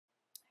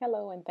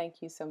Hello, and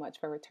thank you so much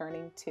for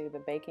returning to the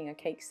Baking a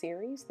Cake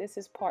series. This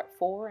is part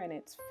 4, and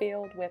it's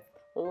filled with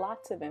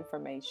lots of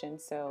information.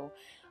 So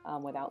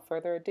without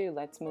further ado,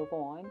 let's move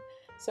on.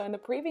 So in the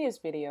previous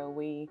video,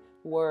 we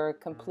were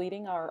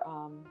completing our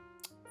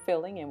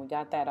filling, and we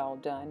got that all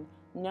done.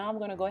 Now I'm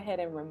going to go ahead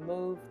and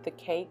remove the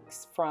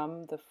cakes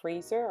from the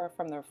freezer or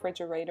from the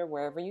refrigerator,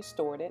 wherever you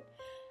stored it.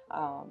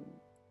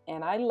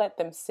 And I let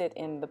them sit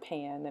in the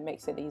pan. That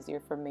makes it easier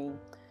for me,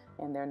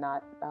 and they're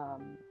not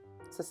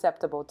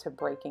susceptible to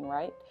breaking,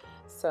 right?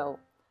 So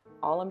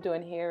all I'm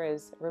doing here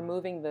is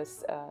removing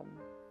this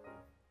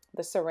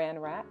the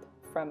saran wrap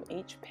from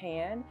each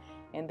pan,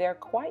 and they're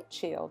quite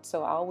chilled,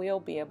 so I will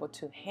be able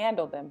to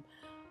handle them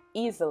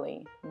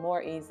easily,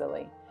 more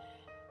easily.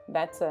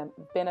 That's a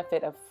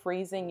benefit of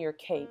freezing your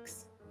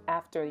cakes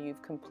after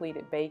you've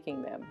completed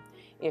baking them.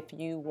 If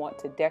you want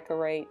to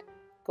decorate,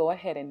 go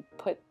ahead and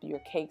put your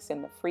cakes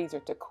in the freezer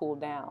to cool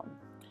down.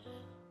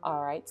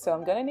 Alright, so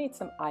I'm going to need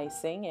some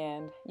icing,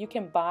 and you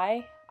can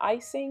buy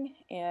icing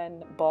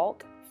in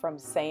bulk from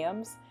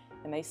Sam's,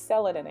 and they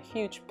sell it in a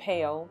huge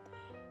pail,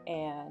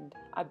 and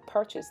I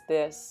purchased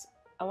this,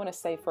 I want to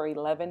say for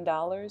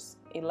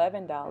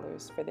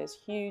 $11 for this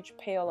huge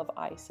pail of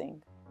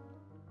icing.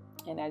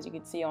 And as you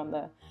can see on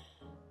the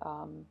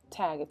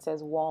tag, it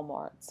says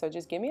Walmart. So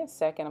just give me a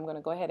second. I'm going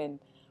to go ahead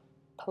and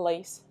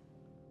place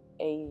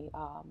a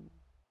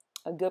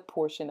good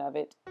portion of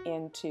it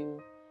into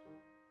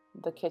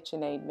the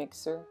KitchenAid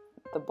mixer,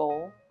 the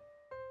bowl.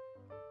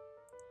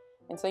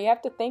 And so you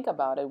have to think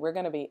about it. We're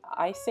going to be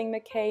icing the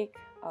cake,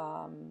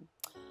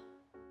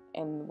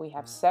 and we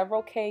have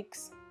several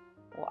cakes.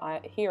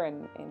 Well, here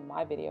in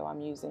my video,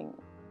 I'm using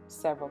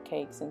several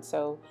cakes, and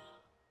so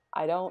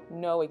I don't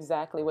know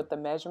exactly what the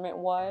measurement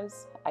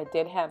was. I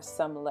did have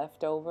some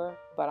left over,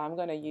 but I'm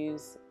going to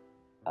use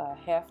a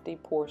hefty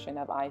portion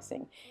of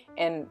icing.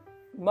 And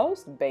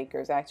most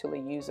bakers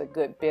actually use a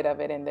good bit of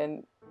it, and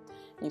then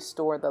you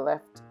store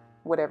the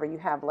whatever you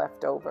have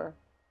left over.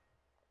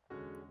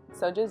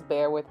 So just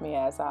bear with me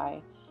as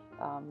I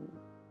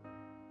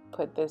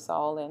put this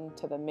all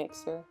into the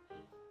mixer.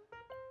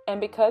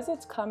 And because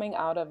it's coming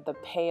out of the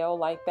pail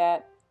like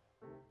that,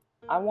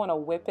 I want to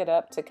whip it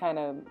up to kind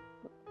of,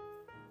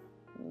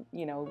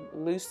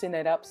 loosen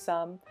it up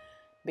some,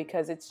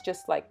 because it's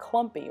just like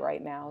clumpy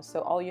right now.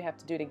 So all you have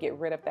to do to get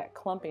rid of that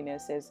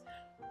clumpiness is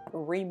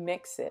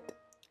remix it,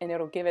 and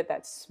it'll give it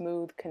that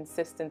smooth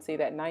consistency,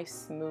 that nice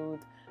smooth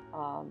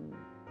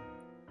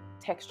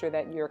texture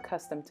that you're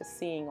accustomed to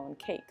seeing on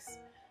cakes.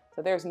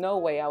 So there's no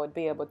way I would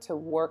be able to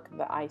work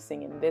the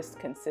icing in this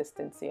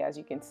consistency. As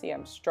you can see,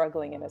 I'm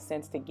struggling in a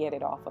sense to get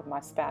it off of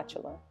my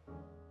spatula.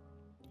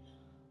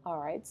 All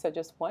right, so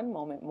just one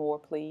moment more,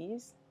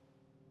 please.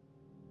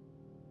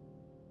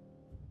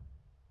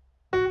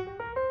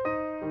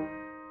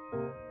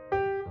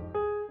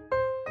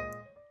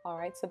 All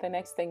right, so the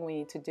next thing we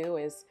need to do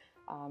is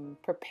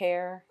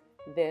prepare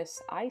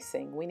this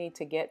icing. We need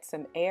to get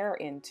some air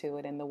into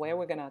it, and the way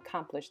we're going to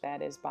accomplish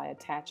that is by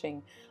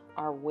attaching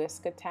our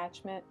whisk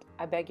attachment,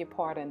 I beg your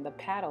pardon, the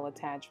paddle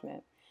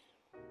attachment,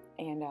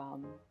 and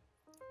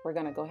we're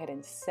going to go ahead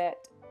and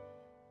set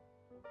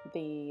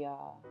the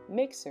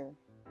mixer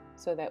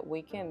so that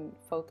we can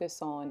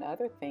focus on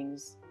other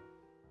things.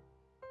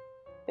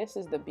 This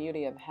is the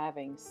beauty of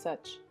having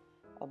such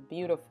a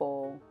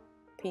beautiful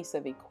piece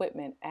of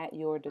equipment at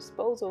your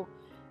disposal.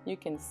 You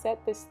can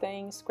set this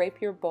thing, scrape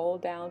your bowl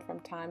down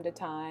from time to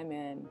time,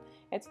 and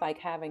it's like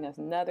having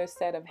another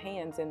set of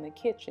hands in the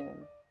kitchen.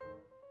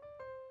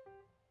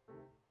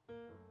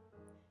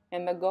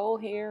 And the goal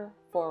here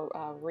for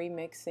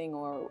remixing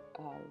or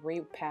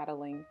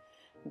repaddling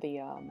the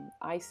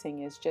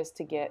icing is just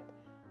to get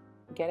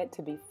it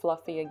to be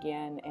fluffy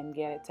again, and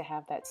get it to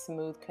have that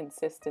smooth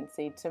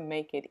consistency to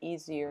make it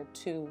easier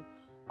to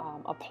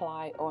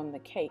apply on the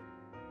cake.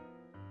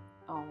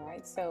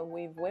 Alright, so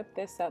we've whipped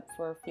this up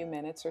for a few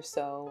minutes or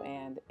so,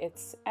 and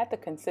it's at the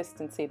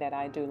consistency that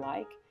I do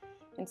like.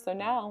 And so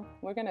now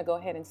we're going to go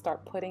ahead and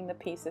start putting the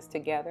pieces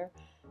together.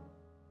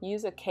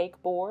 Use a cake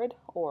board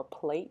or a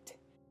plate.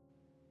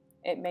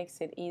 It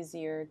makes it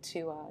easier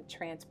to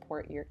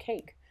transport your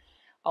cake.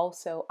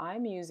 Also,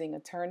 I'm using a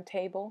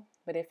turntable,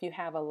 but if you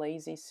have a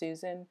Lazy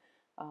Susan,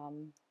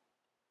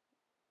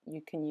 you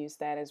can use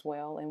that as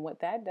well. And what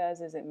that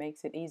does is it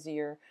makes it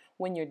easier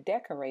when you're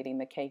decorating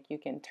the cake. You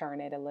can turn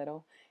it a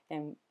little,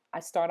 and I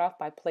start off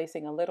by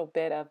placing a little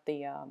bit of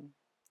the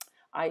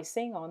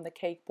icing on the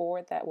cake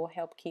board. That will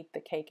help keep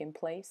the cake in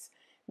place.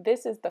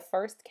 This is the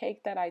first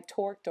cake that I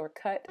torqued or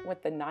cut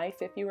with the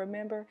knife, if you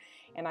remember,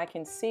 and I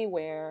can see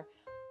where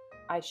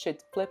I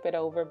should flip it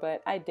over,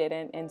 but I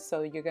didn't. And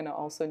so you're going to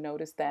also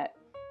notice that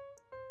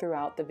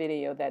throughout the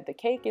video that the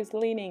cake is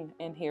leaning,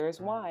 and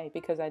here's why: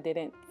 because I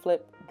didn't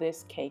flip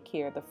this cake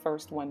here. The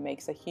first one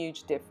makes a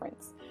huge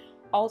difference.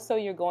 Also,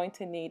 you're going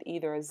to need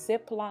either a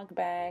Ziploc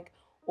bag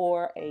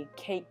or a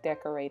cake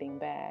decorating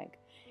bag,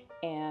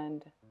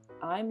 and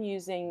I'm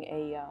using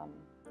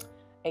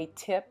a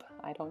tip.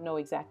 I don't know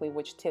exactly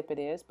which tip it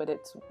is, but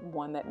it's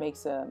one that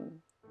makes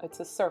it's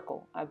a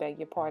circle. I beg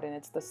your pardon,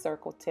 it's the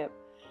circle tip.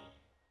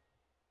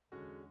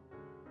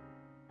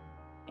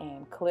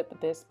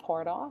 clip this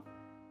part off.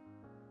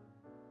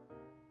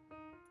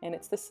 And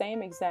it's the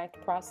same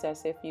exact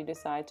process if you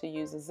decide to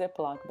use a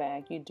Ziploc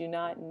bag. You do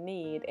not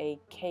need a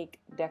cake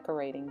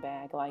decorating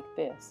bag like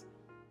this.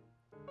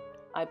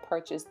 I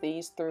purchased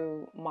these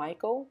through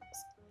Michael's.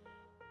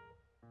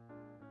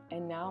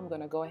 And now I'm going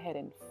to go ahead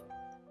and,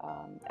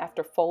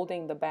 after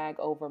folding the bag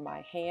over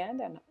my hand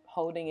and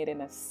holding it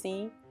in a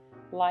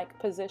C-like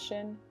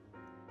position,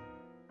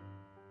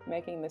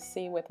 making the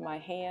C with my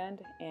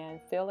hand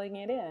and filling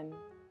it in.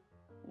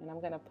 And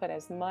I'm going to put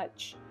as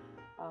much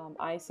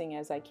icing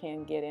as I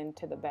can get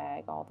into the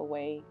bag all the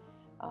way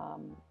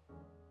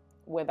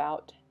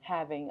without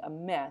having a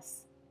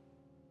mess.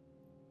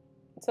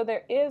 So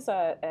there is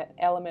an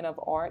element of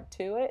art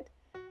to it,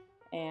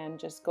 and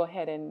just go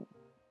ahead and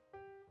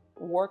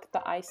work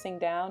the icing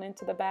down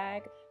into the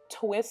bag.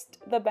 Twist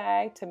the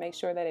bag to make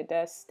sure that it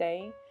does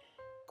stay.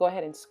 Go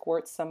ahead and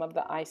squirt some of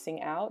the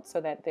icing out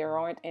so that there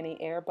aren't any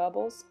air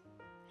bubbles.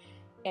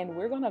 And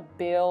we're going to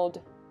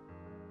build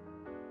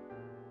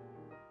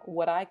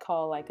what I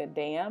call like a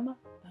dam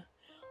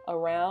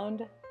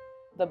around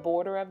the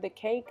border of the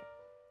cake.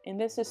 And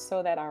this is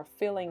so that our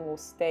filling will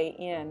stay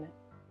in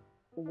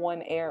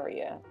one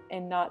area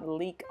and not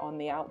leak on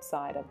the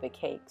outside of the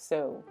cake.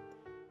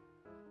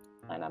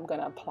 And I'm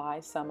going to apply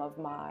some of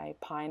my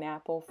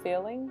pineapple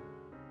filling.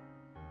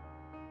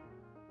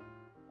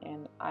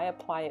 And I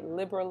apply it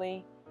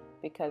liberally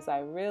because I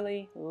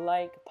really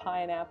like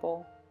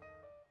pineapple,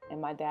 and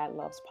my dad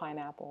loves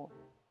pineapple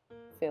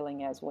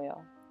filling as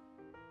well.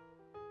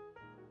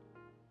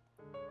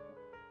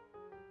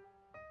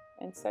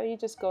 And so you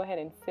just go ahead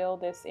and fill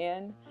this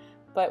in.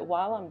 But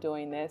while I'm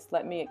doing this,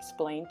 let me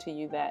explain to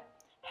you that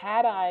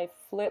had I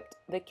flipped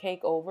the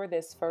cake over,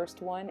 this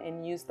first one,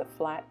 and used the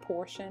flat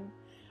portion,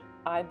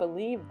 I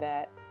believe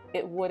that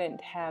it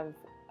wouldn't have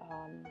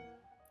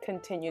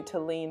continued to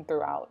lean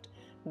throughout.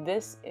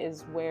 This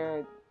is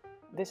where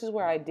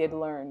I did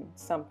learn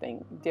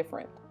something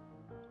different.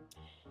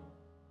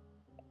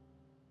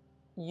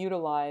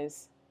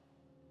 Utilize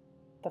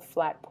the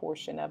flat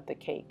portion of the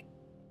cake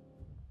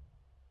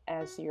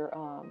as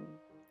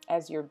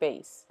your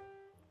base.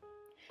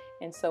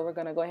 And so we're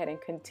going to go ahead and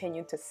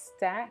continue to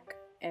stack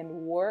and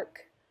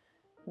work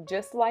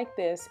just like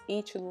this,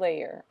 each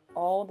layer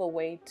all the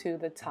way to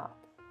the top.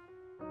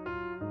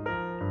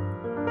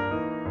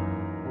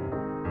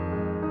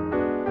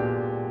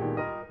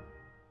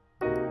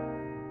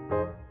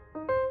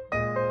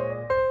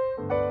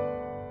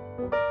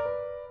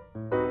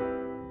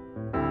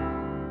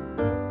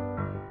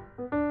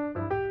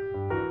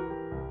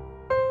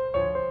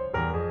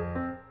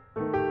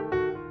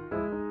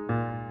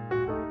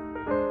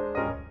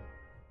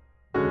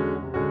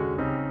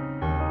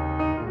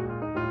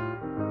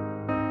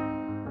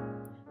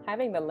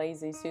 Having the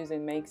Lazy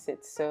Susan makes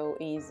it so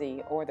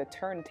easy, or the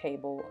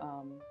turntable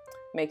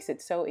makes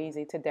it so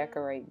easy to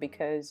decorate,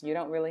 because you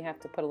don't really have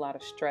to put a lot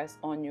of stress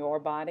on your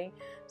body,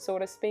 so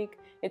to speak.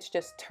 It's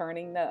just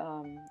turning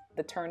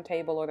the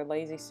turntable or the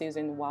Lazy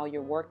Susan while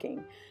you're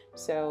working.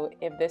 So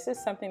if this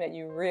is something that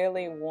you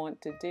really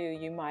want to do,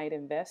 you might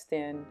invest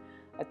in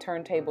a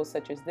turntable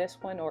such as this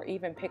one, or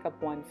even pick up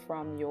one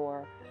from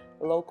your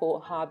local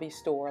hobby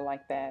store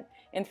like that.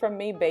 And for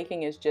me,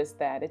 baking is just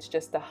that. It's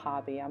just a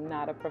hobby. I'm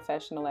not a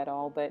professional at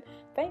all, but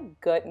thank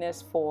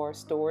goodness for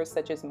stores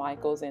such as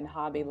Michael's and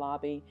Hobby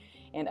Lobby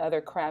and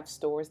other craft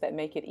stores that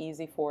make it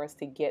easy for us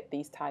to get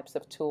these types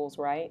of tools,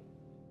 right?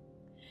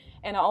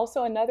 And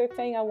also another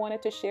thing I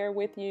wanted to share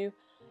with you,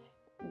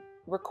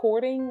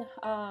 recording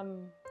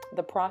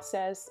the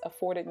process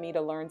afforded me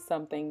to learn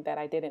something that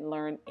I didn't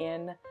learn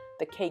in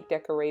the cake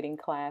decorating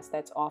class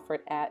that's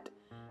offered at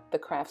the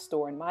craft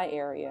store in my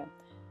area.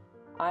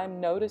 I'm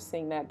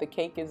noticing that the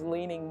cake is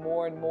leaning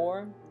more and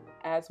more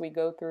as we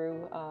go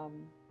through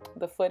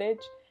the footage,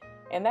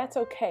 and that's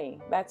okay.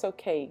 That's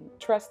okay.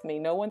 Trust me,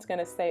 no one's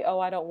gonna say, oh,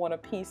 I don't want a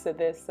piece of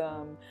this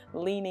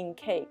leaning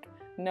cake.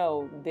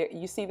 No,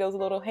 you see those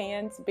little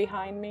hands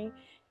behind me?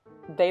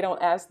 They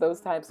don't ask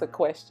those types of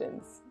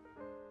questions.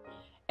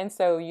 And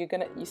so you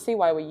see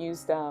why we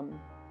used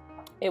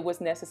it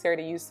was necessary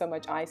to use so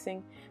much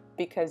icing,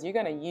 because you're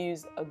gonna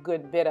use a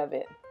good bit of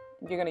it.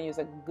 You're going to use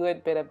a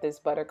good bit of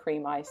this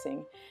buttercream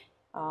icing.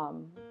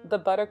 The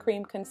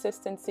buttercream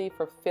consistency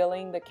for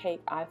filling the cake,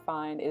 I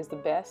find, is the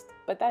best,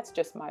 but that's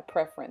just my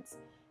preference.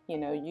 You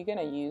know, you're going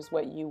to use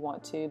what you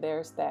want to.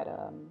 There's that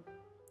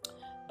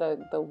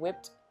the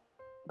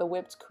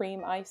whipped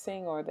cream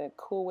icing, or the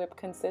Cool Whip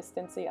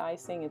consistency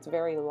icing. It's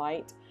very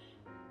light.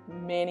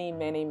 Many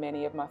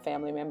of my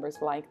family members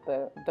like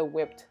the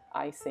whipped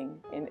icing,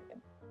 and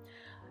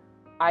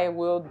I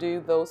will do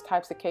those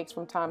types of cakes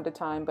from time to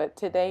time, but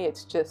today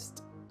it's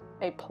just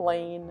a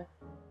plain,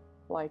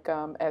 like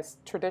as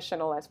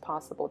traditional as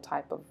possible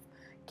type of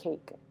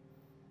cake.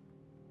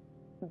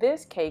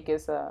 This cake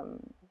is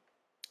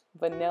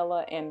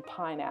vanilla and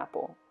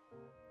pineapple.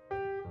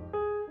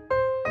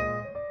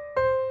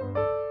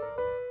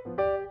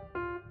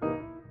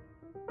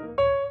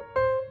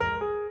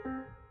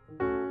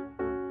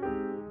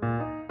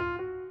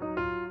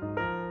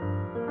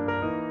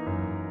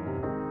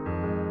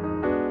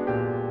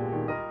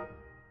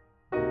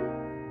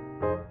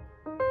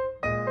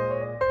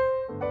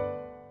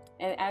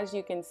 as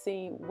you can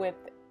see with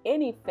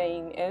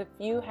anything, if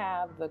you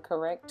have the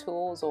correct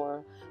tools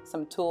or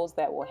some tools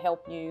that will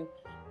help you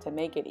to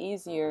make it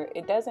easier,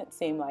 it doesn't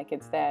seem like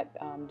it's that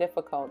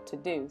difficult to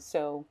do.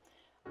 So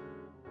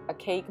a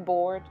cake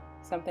board,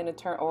 something to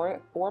turn,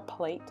 or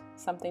plate,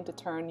 something to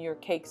turn your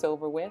cakes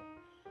over with.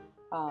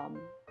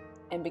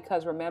 And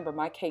because remember,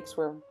 my cakes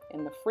were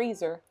in the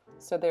freezer,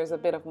 so there's a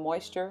bit of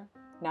moisture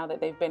now that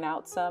they've been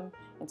out some,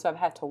 and so I've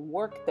had to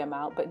work them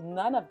out, but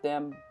none of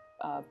them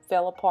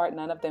fell apart,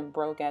 none of them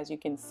broke, as you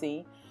can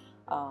see.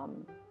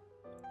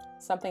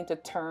 Something to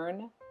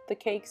turn the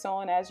cakes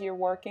on as you're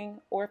working,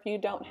 or if you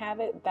don't have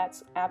it,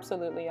 that's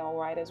absolutely all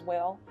right as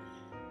well.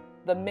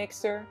 The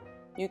mixer,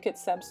 you could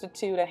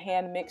substitute a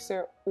hand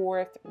mixer,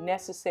 or if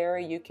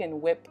necessary, you can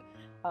whip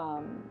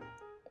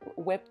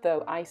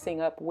the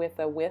icing up with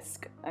a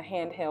whisk, a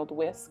handheld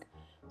whisk.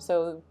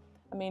 So,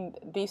 I mean,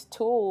 these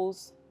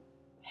tools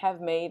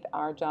have made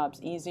our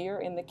jobs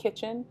easier in the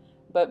kitchen,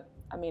 but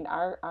I mean,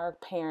 our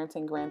parents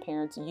and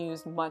grandparents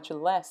used much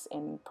less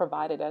and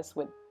provided us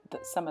with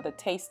some of the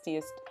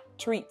tastiest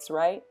treats,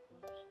 right?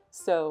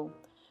 So,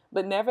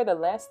 but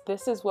nevertheless,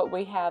 this is what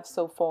we have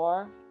so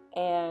far,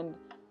 and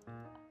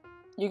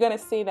you're going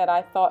to see that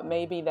I thought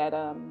maybe that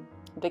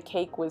the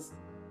cake was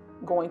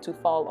going to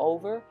fall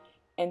over,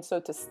 and so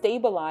to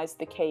stabilize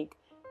the cake,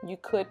 you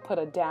could put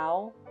a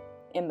dowel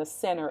in the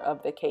center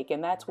of the cake,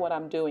 and that's what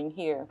I'm doing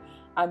here.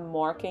 I'm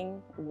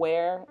marking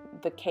where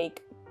the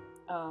cake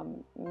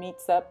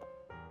meets up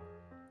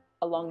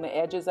along the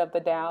edges of the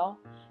dowel,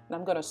 and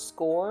I'm going to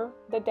score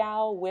the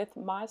dowel with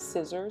my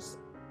scissors,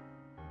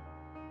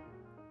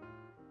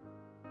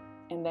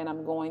 and then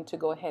I'm going to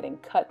go ahead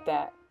and cut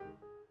that.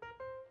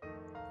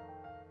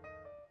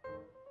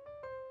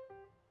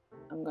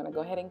 I'm going to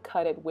go ahead and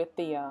cut it with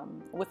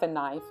a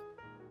knife.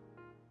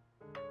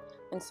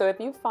 And so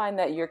if you find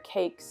that your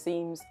cake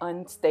seems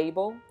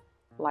unstable,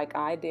 like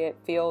I did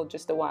feel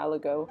just a while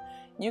ago,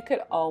 you could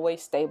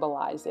always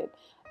stabilize it.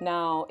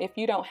 Now, if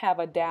you don't have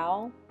a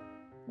dowel,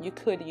 you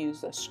could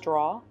use a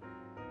straw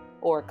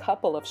or a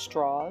couple of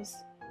straws.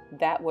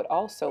 That would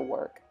also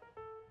work.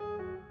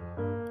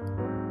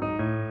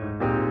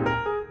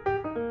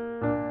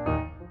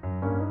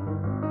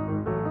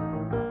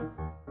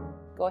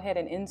 Go ahead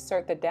and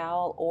insert the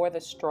dowel or the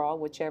straw,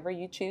 whichever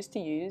you choose to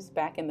use,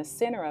 back in the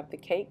center of the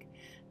cake.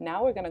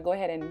 Now we're going to go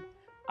ahead and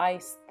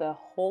ice the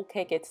whole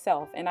cake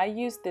itself. And I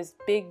used this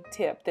big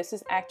tip. This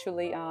is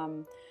actually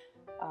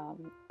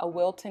a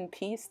Wilton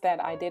piece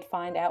that I did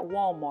find at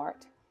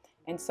Walmart.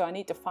 And so I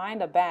need to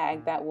find a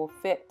bag that will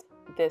fit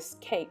this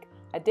cake.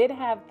 I did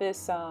have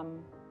this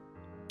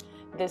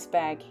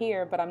bag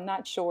here, but I'm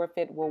not sure if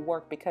it will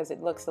work because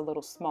it looks a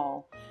little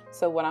small.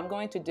 So what I'm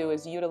going to do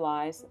is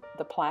utilize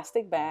the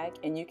plastic bag,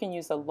 and you can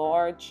use a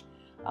large,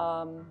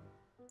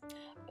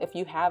 if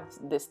you have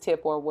this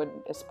tip or would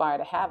aspire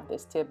to have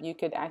this tip, you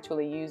could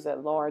actually use a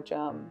large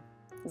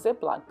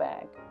Ziploc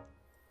bag.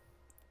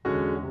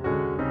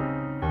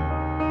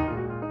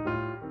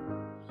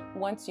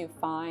 Once you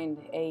find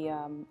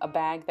a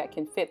bag that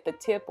can fit the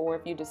tip, or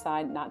if you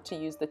decide not to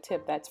use the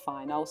tip, that's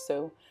fine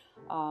also.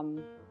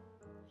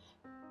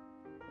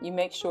 You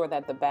make sure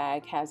that the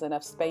bag has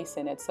enough space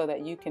in it so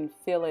that you can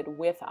fill it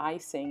with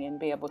icing and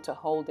be able to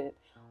hold it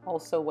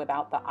also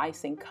without the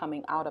icing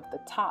coming out of the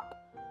top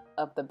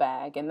of the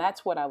bag. And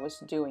that's what I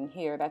was doing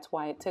here. That's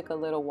why it took a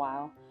little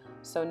while.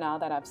 So now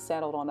that I've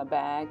settled on a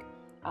bag,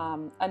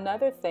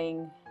 another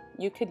thing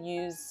you could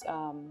use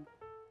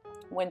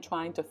when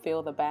trying to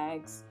fill the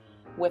bags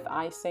with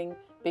icing,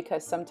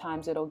 because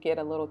sometimes it'll get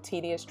a little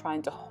tedious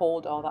trying to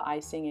hold all the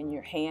icing in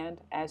your hand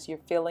as you're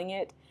filling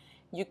it.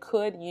 You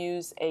could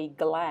use a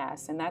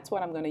glass, and that's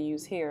what I'm going to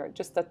use here,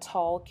 just a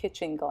tall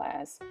kitchen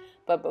glass.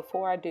 But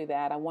before I do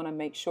that, I want to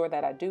make sure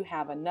that I do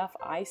have enough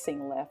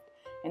icing left.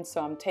 And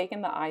so I'm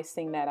taking the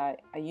icing that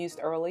I used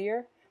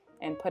earlier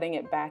and putting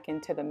it back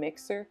into the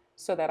mixer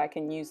so that I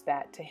can use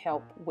that to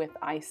help with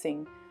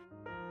icing.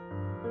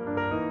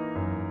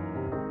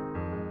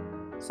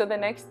 So the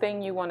next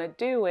thing you want to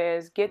do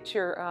is get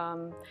your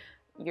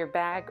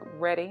bag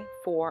ready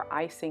for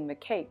icing the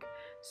cake.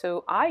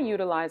 So I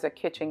utilize a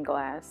kitchen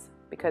glass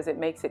because it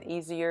makes it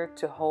easier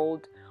to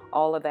hold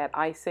all of that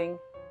icing,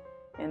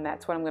 and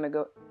that's what I'm going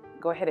to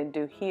go ahead and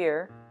do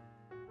here.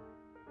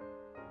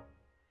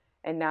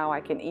 And now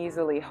I can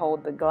easily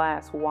hold the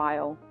glass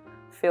while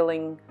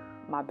filling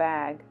my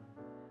bag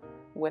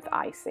with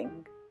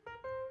icing.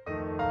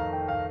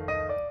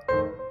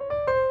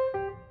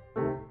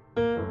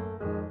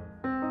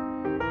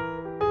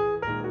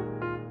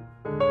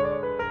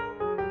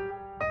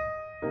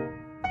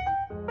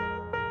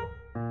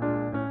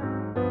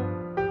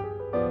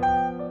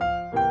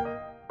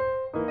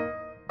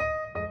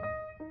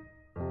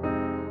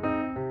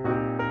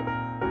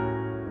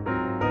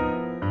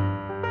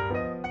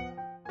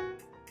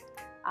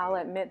 I'll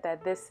admit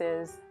that this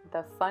is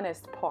the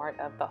funnest part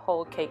of the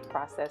whole cake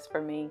process for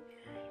me.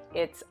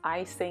 It's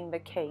icing the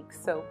cake.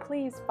 So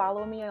please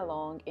follow me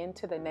along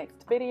into the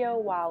next video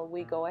while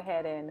we go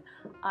ahead and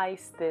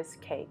ice this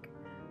cake.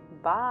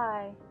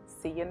 Bye.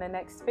 See you in the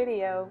next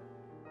video.